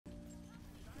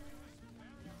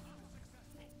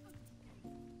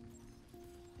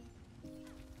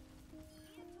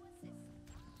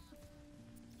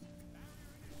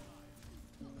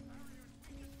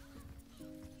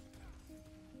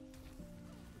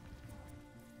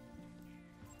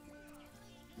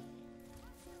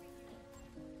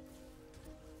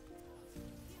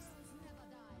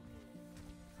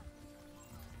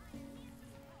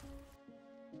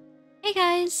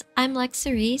Hey guys, I'm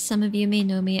Lexxarie. Some of you may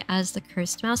know me as the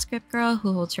cursed mouse grip girl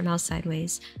who holds her mouse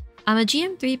sideways. I'm a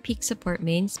GM3 peak support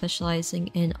main specializing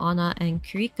in Ana and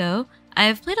Kiriko.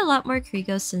 I've played a lot more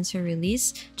Kiriko since her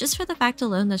release, just for the fact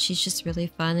alone that she's just really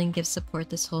fun and gives support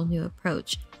this whole new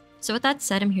approach. So with that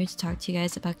said, I'm here to talk to you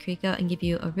guys about Kiriko and give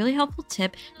you a really helpful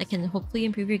tip that can hopefully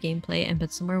improve your gameplay and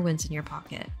put some more wins in your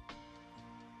pocket.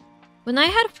 When I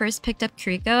had first picked up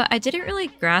Kiriko, I didn't really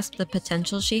grasp the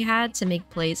potential she had to make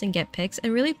plays and get picks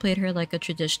and really played her like a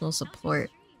traditional support.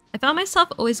 I found myself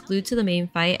always glued to the main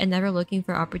fight and never looking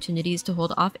for opportunities to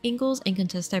hold off angles and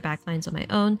contest their backlines on my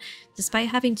own, despite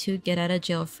having two get out of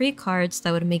jail free cards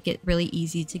that would make it really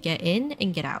easy to get in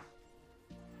and get out.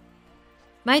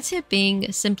 My tip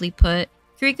being, simply put,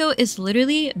 Kiriko is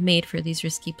literally made for these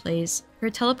risky plays. Her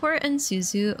teleport and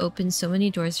Suzu open so many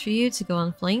doors for you to go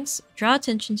on flanks, draw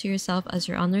attention to yourself as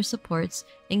you're on their supports,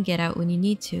 and get out when you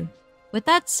need to. With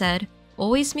that said,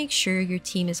 always make sure your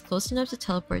team is close enough to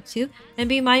teleport to, and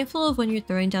be mindful of when you're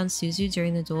throwing down Suzu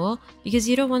during the duel, because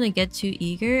you don't want to get too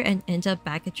eager and end up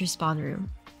back at your spawn room.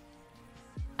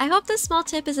 I hope this small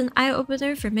tip is an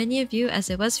eye-opener for many of you as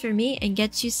it was for me and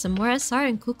gets you some more SR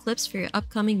and cool clips for your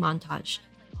upcoming montage.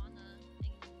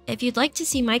 If you'd like to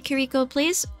see my Kiriko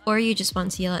plays, or you just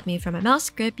want to yell at me from a mouse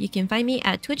grip, you can find me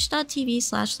at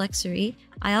twitch.tv/Lexxarie.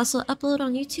 I also upload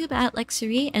on YouTube at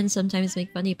Lexxarie and sometimes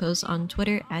make funny posts on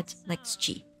Twitter at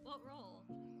Lexxg.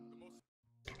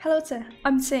 Hello there,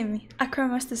 I'm Taemi,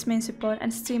 Acromaster's main support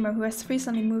and streamer who has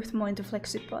recently moved more into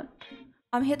flex support.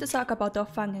 I'm here to talk about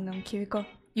off-fanging on Kiriko,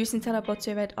 using teleport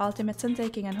to evade ultimates and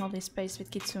taking and holding space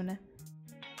with Kitsune.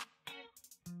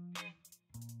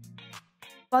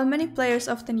 While many players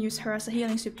often use her as a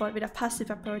healing support with a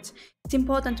passive approach, it's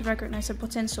important to recognize her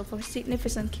potential for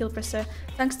significant kill pressure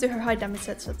thanks to her high damage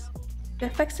headshots. To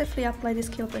effectively apply this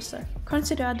kill pressure,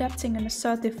 consider adapting an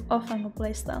assertive off-angle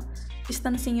playstyle,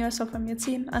 distancing yourself from your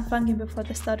team and fanging before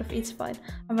the start of each fight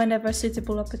and whenever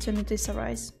suitable opportunities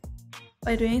arise.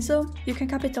 By doing so, you can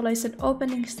capitalize on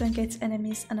openings to engage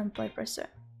enemies and apply pressure.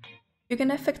 You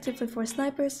can effectively force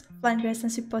snipers, flankers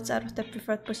and supports out of their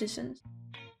preferred positions.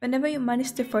 Whenever you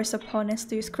manage to force opponents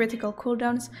to use critical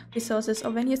cooldowns, resources, or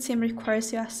when your team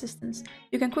requires your assistance,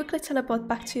 you can quickly teleport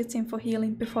back to your team for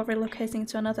healing before relocating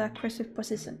to another aggressive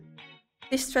position.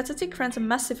 This strategy grants a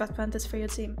massive advantage for your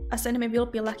team, as the enemy will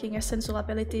be lacking essential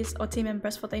abilities or team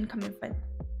members for the incoming fight.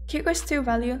 Kiriko's true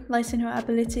value lies in her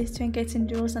ability to engage in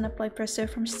duels and apply pressure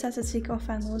from strategic off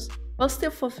angles, while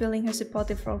still fulfilling her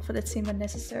supportive role for the team when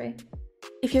necessary.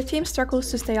 If your team struggles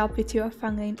to stay up with you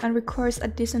off-angling and requires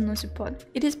additional support,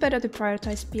 it is better to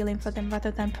prioritize peeling for them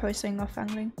rather than pursuing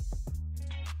off-angling.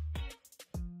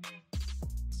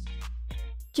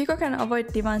 Kiriko can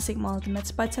avoid Divine Sigma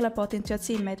ultimates by teleporting to a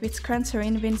teammate, which grants her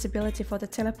invincibility for the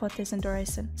teleportation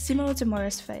duration, similar to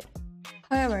Moira's Fate.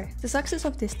 However, the success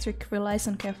of this trick relies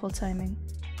on careful timing.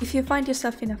 If you find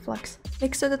yourself in a flux,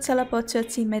 make sure to teleport to a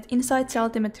teammate inside the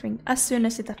ultimate ring as soon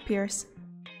as it appears.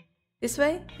 This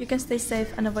way, you can stay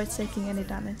safe and avoid taking any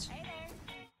damage.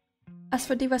 As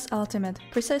for Diva's ultimate,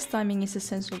 precise timing is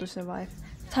essential to survive.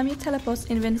 Time your teleport's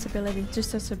invincibility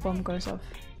just as the bomb goes off.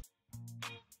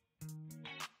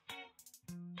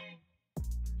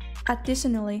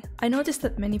 Additionally, I noticed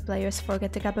that many players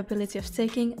forget the capability of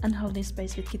taking and holding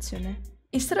space with Kitsune.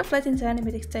 Instead of letting the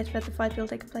enemy dictate where the fight will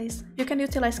take place, you can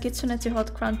utilize Kitsune to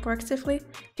hold ground proactively,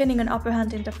 gaining an upper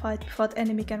hand in the fight before the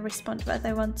enemy can respond where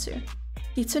they want to.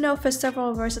 Kitsune offers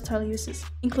several versatile uses,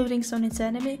 including zoning the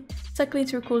enemy, cycling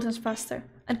through cooldowns faster,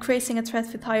 and creating a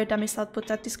threat with higher damage output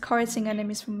that discouraging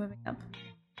enemies from moving up.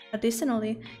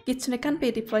 Additionally, Kitsune can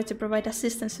be deployed to provide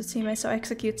assistance to teammates or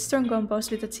execute strong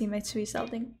combos with the teammates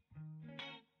resulting.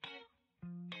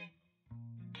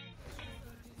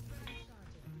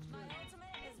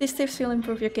 These tips will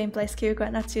improve your gameplay Kiriko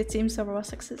and add to your team's overall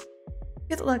success.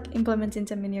 Good luck implementing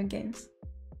them in your games.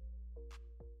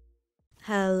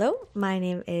 Hello, my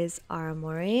name is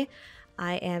Aramori.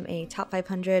 I am a top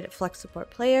 500 flex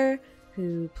support player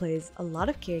who plays a lot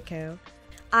of Kiriko.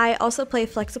 I also play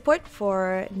flex support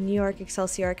for New York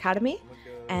Excelsior Academy,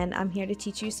 and I'm here to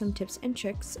teach you some tips and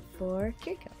tricks for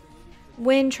Kiriko.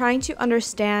 When trying to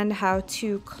understand how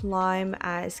to climb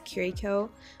as Kiriko,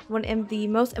 one of the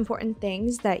most important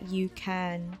things that you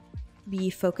can be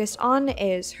focused on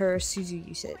is her Suzu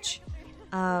usage.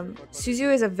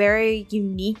 Suzu is a very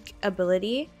unique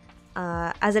ability,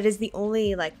 as it is the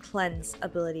only cleanse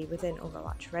ability within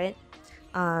Overwatch, right?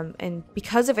 And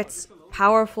because of its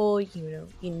powerful,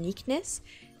 uniqueness,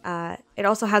 it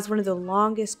also has one of the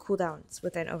longest cooldowns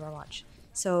within Overwatch.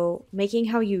 So making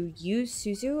how you use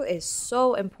Suzu is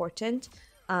so important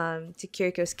to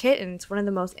Kiriko's kit, and it's one of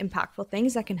the most impactful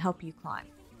things that can help you climb.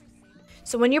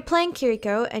 So when you're playing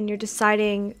Kiriko and you're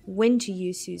deciding when to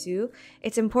use Suzu,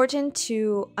 it's important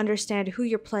to understand who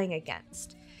you're playing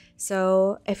against.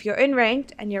 So if you're in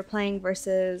ranked and you're playing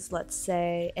versus, let's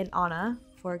say, an Ana,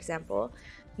 for example,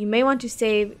 you may want to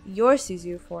save your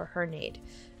Suzu for her nade.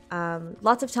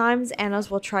 Lots of times, Anas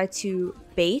will try to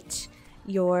bait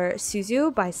your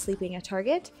Suzu by sleeping a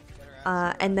target,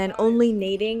 and then only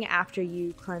nading after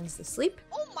you cleanse the sleep.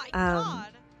 Oh my god!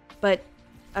 But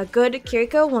a good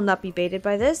Kiriko will not be baited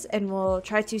by this and will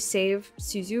try to save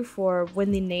Suzu for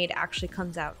when the nade actually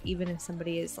comes out, even if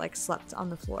somebody is like slept on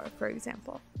the floor, for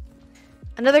example.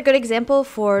 Another good example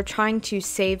for trying to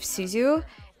save Suzu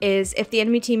is if the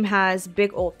enemy team has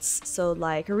big ults, so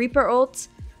like a Reaper ult,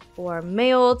 or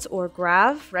Mei ult, or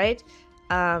Grav, right?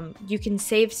 You can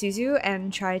save Suzu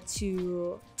and try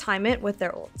to time it with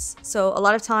their ults. So a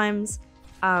lot of times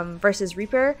versus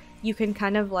Reaper, you can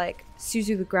kind of like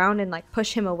Suzu the ground and like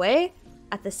push him away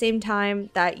at the same time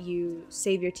that you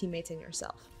save your teammates and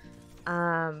yourself.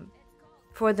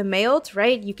 For the Mei ult,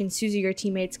 right, you can Suzu your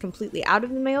teammates completely out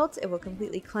of the Mei ult. It will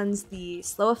completely cleanse the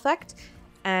slow effect,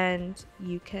 and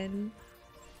you can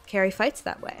carry fights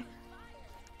that way.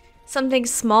 Something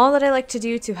small that I like to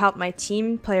do to help my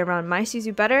team play around my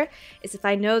Suzu better is if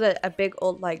I know that a big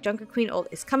ult like Junker Queen ult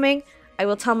is coming, I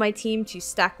will tell my team to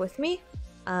stack with me.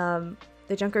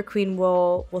 The Junker Queen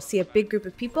will see a big group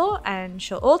of people and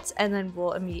she'll ult, and then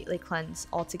we'll immediately cleanse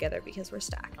all together because we're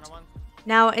stacked.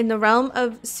 Now, in the realm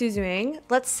of Suzuing,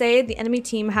 let's say the enemy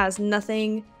team has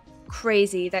nothing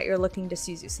crazy that you're looking to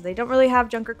Suzu. So they don't really have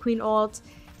Junker Queen ult,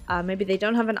 maybe they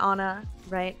don't have an Ana,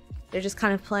 right? They're just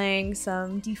kind of playing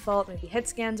some default, maybe hit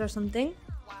scans or something.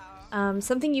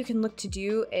 Something you can look to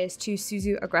do is to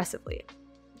Suzu aggressively.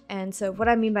 And so what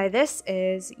I mean by this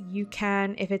is you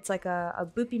can, if it's like a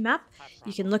boopy map,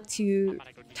 you can look to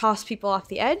toss people off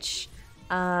the edge.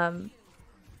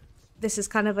 This is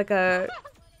kind of like a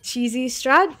cheesy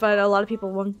strat, but a lot of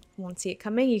people won't see it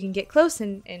coming. You can get close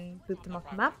and boop them off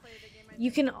the map.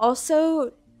 You can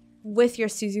also, with your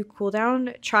Suzu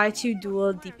cooldown, try to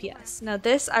dual DPS. Now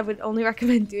this I would only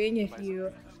recommend doing if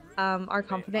you are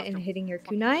confident in hitting your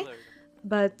kunai,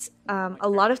 but a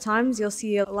lot of times you'll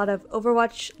see a lot of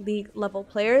Overwatch League level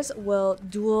players will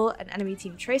duel an enemy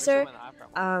team tracer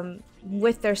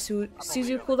with their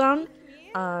Suzu cooldown,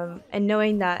 and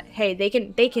knowing that, hey, they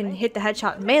can hit the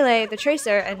headshot in melee, the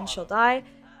tracer, and she'll die,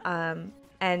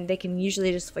 and they can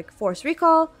usually just like force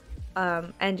recall,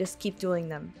 and just keep dueling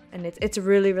them, and it's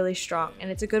really, really strong, and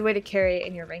it's a good way to carry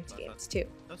in your ranked games too.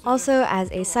 Also,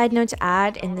 as a side note to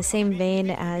add, in the same vein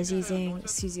as using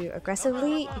Suzu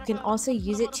aggressively, you can also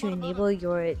use it to enable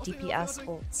your DPS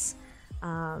ults.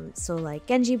 So like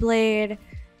Genji Blade,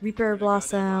 Reaper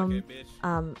Blossom,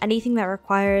 anything that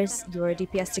requires your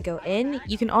DPS to go in,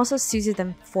 you can also Suzu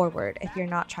them forward if you're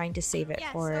not trying to save it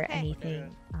for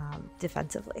anything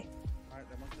defensively.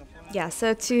 Yeah,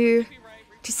 so to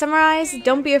summarize,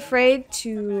 don't be afraid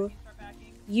to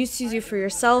use Suzu for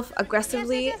yourself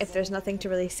aggressively if there's nothing to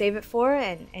really save it for,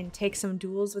 and take some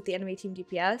duels with the enemy team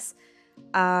DPS.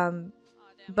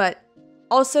 But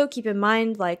also keep in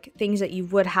mind like things that you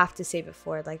would have to save it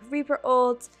for, like Reaper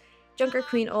ult, Junker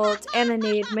Queen ult, Ana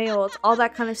nade, Mei ult, all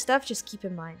that kind of stuff, just keep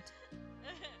in mind.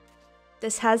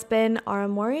 This has been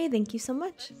Aramori, thank you so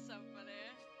much.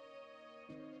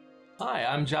 Hi,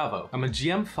 I'm Javo. I'm a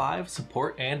GM5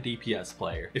 support and DPS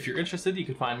player. If you're interested, you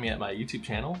can find me at my YouTube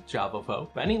channel, Javofo.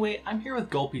 But anyway, I'm here with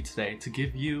Gulpy today to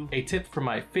give you a tip for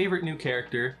my favorite new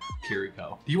character,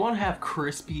 Kiriko. Do you want to have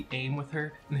crispy aim with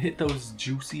her and hit those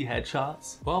juicy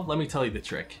headshots? Well, let me tell you the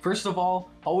trick. First of all,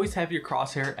 always have your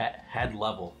crosshair at head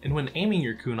level, and when aiming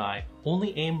your kunai,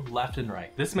 only aim left and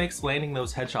right. This makes landing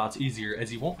those headshots easier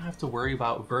as you won't have to worry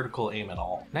about vertical aim at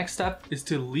all. Next step is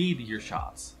to lead your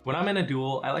shots. When I'm in a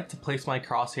duel, I like to place my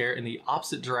crosshair in the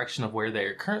opposite direction of where they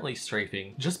are currently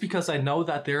strafing, just because I know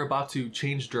that they're about to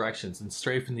change directions and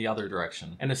strafe in the other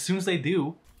direction. And as soon as they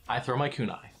do, I throw my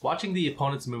kunai. Watching the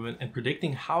opponent's movement and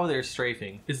predicting how they're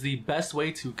strafing is the best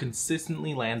way to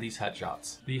consistently land these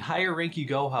headshots. The higher rank you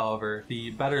go, however,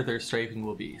 the better their strafing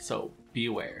will be, so be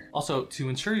aware. Also, to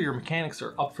ensure your mechanics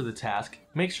are up for the task,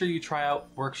 make sure you try out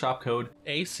workshop code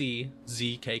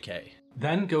ACZKK.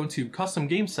 Then go into custom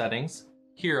game settings,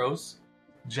 heroes,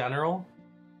 general,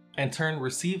 and turn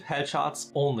receive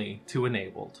headshots only to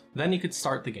enabled. Then you could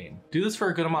start the game. Do this for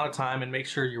a good amount of time and make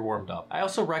sure you're warmed up. I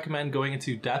also recommend going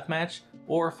into deathmatch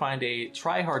or find a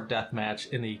tryhard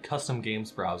deathmatch in the custom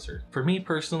games browser. For me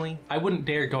personally, I wouldn't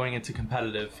dare going into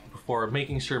competitive before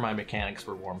making sure my mechanics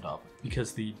were warmed up,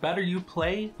 because the better you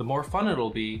play, the more fun it'll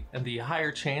be and the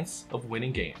higher chance of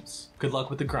winning games. Good luck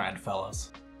with the grind,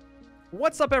 fellas.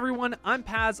 What's up everyone, I'm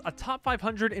Paz, a top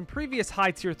 500 and previous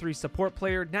high tier 3 support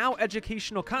player, now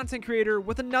educational content creator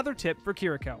with another tip for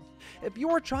Kiriko. If you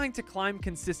are trying to climb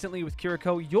consistently with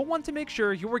Kiriko, you'll want to make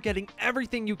sure you are getting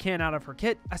everything you can out of her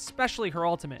kit, especially her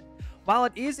ultimate. While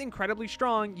it is incredibly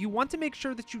strong, you want to make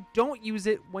sure that you don't use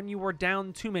it when you are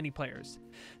down too many players.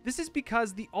 This is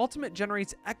because the ultimate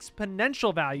generates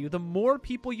exponential value the more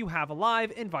people you have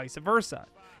alive and vice versa.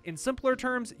 In simpler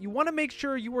terms, you want to make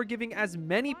sure you are giving as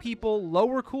many people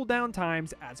lower cooldown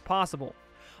times as possible.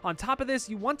 On top of this,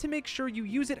 you want to make sure you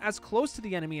use it as close to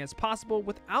the enemy as possible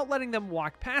without letting them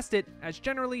walk past it, as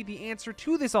generally the answer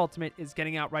to this ultimate is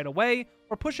getting out right away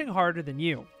or pushing harder than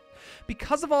you.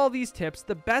 Because of all these tips,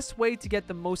 the best way to get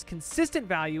the most consistent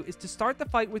value is to start the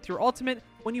fight with your ultimate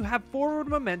when you have forward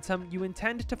momentum you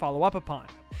intend to follow up upon.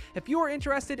 If you are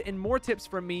interested in more tips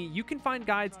from me, you can find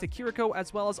guides to Kiriko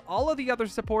as well as all of the other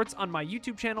supports on my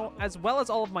YouTube channel, as well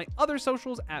as all of my other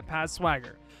socials at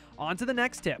PazSwagger. On to the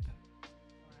next tip.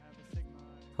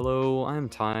 Hello, I'm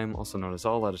Thyme, also known as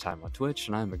All Out of Time on Twitch,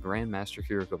 and I'm a Grandmaster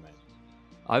Kiriko main.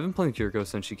 I've been playing Kiriko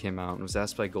since she came out and was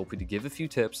asked by Gulpy to give a few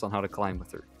tips on how to climb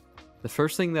with her. The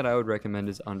first thing that I would recommend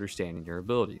is understanding your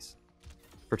abilities.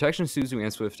 Protection, Suzu,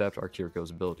 and Swift Step are Kiriko's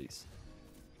abilities.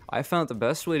 I found the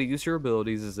best way to use your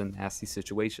abilities is in nasty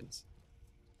situations.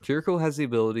 Kiriko has the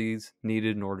abilities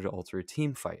needed in order to alter a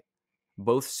team fight.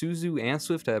 Both Suzu and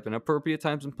Swift Step in appropriate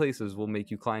times and places will make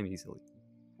you climb easily.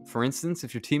 For instance,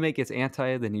 if your teammate gets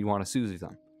anti-ed, then you want to Suzu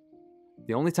them.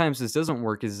 The only times this doesn't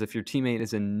work is if your teammate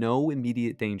is in no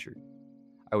immediate danger.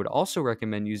 I would also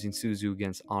recommend using Suzu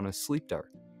against Ana's Sleep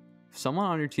Dart. If someone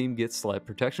on your team gets slept,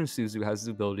 Protection Suzu has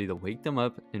the ability to wake them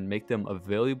up and make them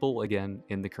available again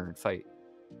in the current fight.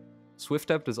 Swift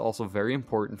Step is also very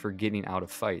important for getting out of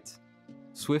fights.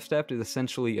 Swift Step is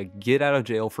essentially a get out of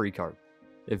jail free card.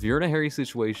 If you're in a hairy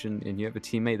situation and you have a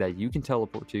teammate that you can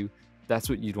teleport to, that's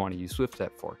what you'd want to use Swift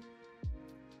Step for.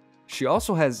 She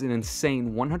also has an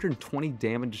insane 120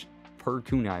 damage per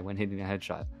kunai when hitting a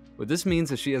headshot. What this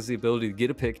means is she has the ability to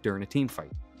get a pick during a team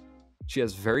fight. She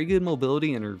has very good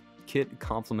mobility and her kit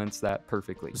complements that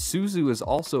perfectly. Suzu is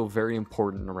also very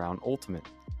important around ultimate.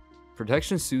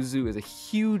 Protection Suzu is a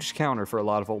huge counter for a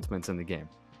lot of ultimates in the game.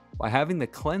 By having the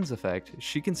cleanse effect,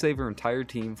 she can save her entire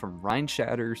team from Rhine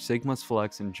Shatter, Sigma's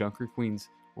Flex, and Junker Queen's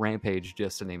Rampage,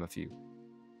 just to name a few.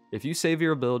 If you save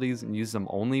your abilities and use them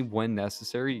only when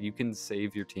necessary, you can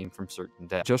save your team from certain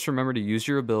death. Just remember to use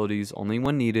your abilities only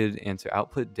when needed and to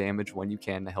output damage when you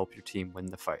can to help your team win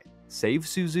the fight. Save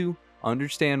Suzu,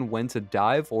 understand when to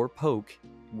dive or poke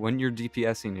when you're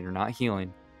DPSing and you're not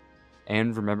healing,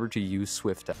 and remember to use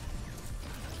Swift Step.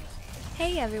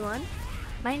 Hey everyone,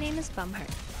 my name is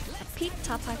Bmmhrt, a peak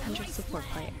top 500 support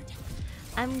player.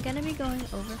 I'm gonna be going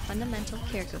over fundamental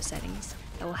Kiriko settings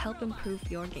that will help improve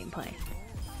your gameplay.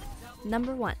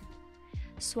 Number 1.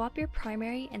 Swap your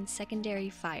primary and secondary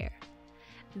fire.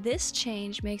 This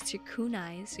change makes your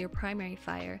kunais your primary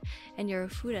fire and your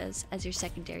ofudas as your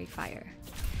secondary fire.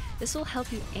 This will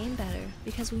help you aim better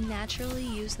because we naturally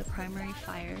use the primary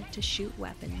fire to shoot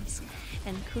weapons,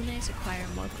 and kunais require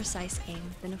more precise aim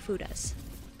than ofudas.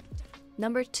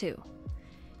 Number 2.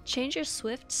 Change your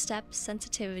Swift Step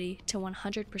sensitivity to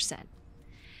 100%.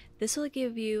 This will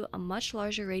give you a much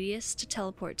larger radius to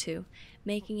teleport to,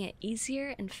 making it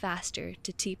easier and faster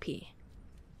to TP.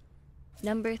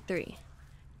 Number 3.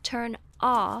 Turn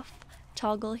off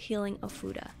Toggle Healing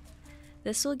Ofuda.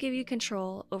 This will give you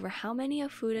control over how many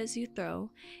ofudas you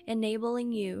throw,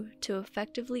 enabling you to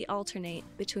effectively alternate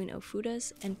between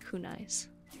ofudas and kunais.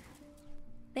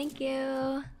 Thank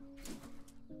you!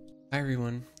 Hi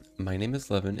everyone, my name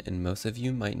is Levin and most of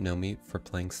you might know me for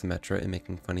playing Symmetra and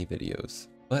making funny videos.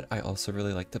 But I also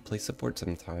really like to play support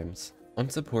sometimes. On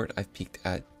support, I've peaked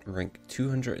at rank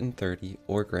 230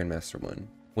 or Grandmaster 1.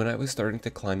 When I was starting to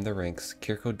climb the ranks,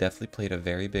 Kiriko definitely played a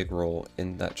very big role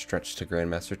in that stretch to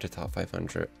Grandmaster to top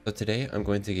 500. So today, I'm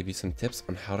going to give you some tips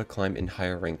on how to climb in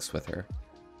higher ranks with her.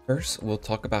 First, we'll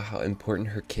talk about how important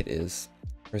her kit is.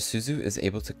 Her Suzu is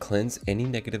able to cleanse any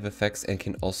negative effects and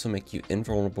can also make you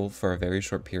invulnerable for a very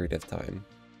short period of time.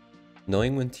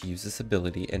 Knowing when to use this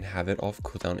ability and have it off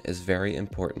cooldown is very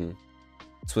important.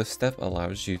 Swift Step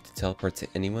allows you to teleport to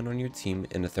anyone on your team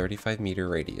in a 35-meter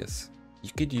radius. You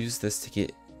could use this to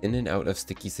get in and out of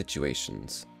sticky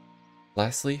situations.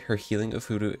 Lastly, her healing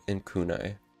ofuda and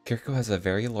kunai. Kiriko has a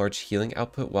very large healing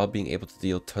output while being able to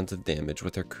deal tons of damage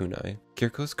with her kunai.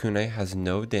 Kiriko's kunai has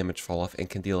no damage fall off and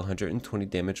can deal 120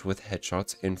 damage with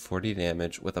headshots and 40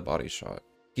 damage with a body shot.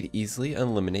 You could easily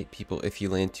eliminate people if you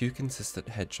land 2 consistent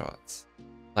headshots.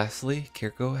 Lastly,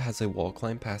 Kiriko has a wall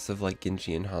climb passive like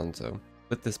Genji and Hanzo.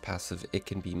 With this passive, it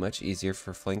can be much easier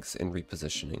for flanks and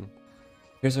repositioning.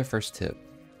 Here's our first tip: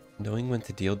 knowing when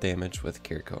to deal damage with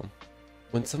Kiriko.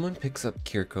 When someone picks up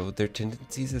Kiriko, their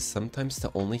tendencies is sometimes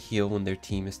to only heal when their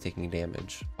team is taking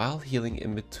damage. While healing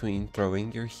in between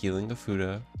throwing your healing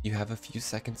Afuda, you have a few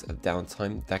seconds of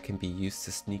downtime that can be used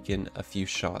to sneak in a few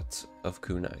shots of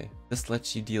kunai. This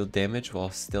lets you deal damage while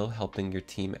still helping your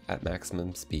team at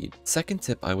maximum speed. Second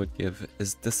tip I would give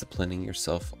is disciplining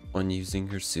yourself on using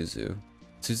your Suzu.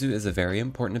 Suzu is a very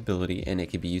important ability and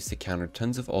it can be used to counter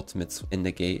tons of ultimates and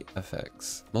negate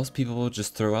effects. Most people will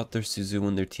just throw out their Suzu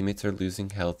when their teammates are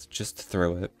losing health just to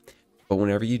throw it. But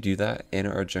whenever you do that, Ana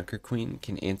or Junker Queen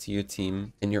can anti your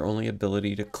team and your only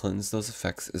ability to cleanse those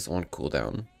effects is on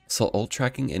cooldown. So ult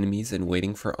tracking enemies and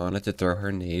waiting for Ana to throw her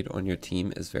nade on your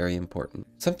team is very important.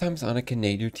 Sometimes Ana can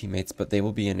nade your teammates, but they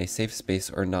will be in a safe space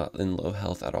or not in low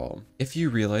health at all. If you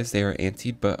realize they are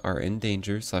antied but are in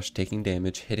danger / taking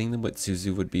damage, hitting them with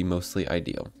Suzu would be mostly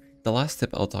ideal. The last tip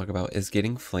I'll talk about is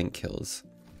getting flank kills.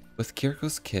 With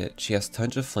Kiriko's kit, she has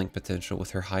tons of flank potential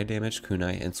with her high damage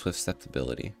kunai and swift step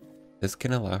ability. This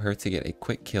can allow her to get a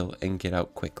quick kill and get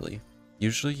out quickly.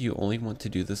 Usually you only want to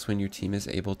do this when your team is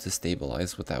able to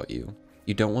stabilize without you.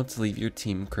 You don't want to leave your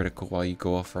team critical while you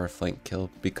go off for a flank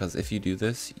kill, because if you do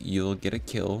this, you'll get a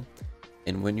kill,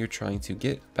 and when you're trying to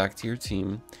get back to your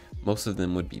team, most of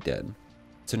them would be dead.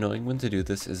 So knowing when to do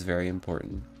this is very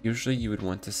important. Usually you would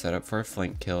want to set up for a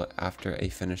flank kill after a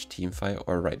finished team fight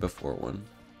or right before one.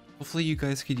 Hopefully you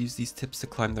guys could use these tips to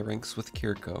climb the ranks with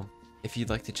Kiriko. If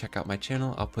you'd like to check out my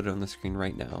channel, I'll put it on the screen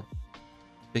right now.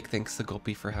 Big thanks to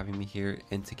Gulpy for having me here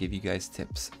and to give you guys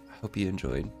tips. I hope you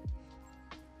enjoyed.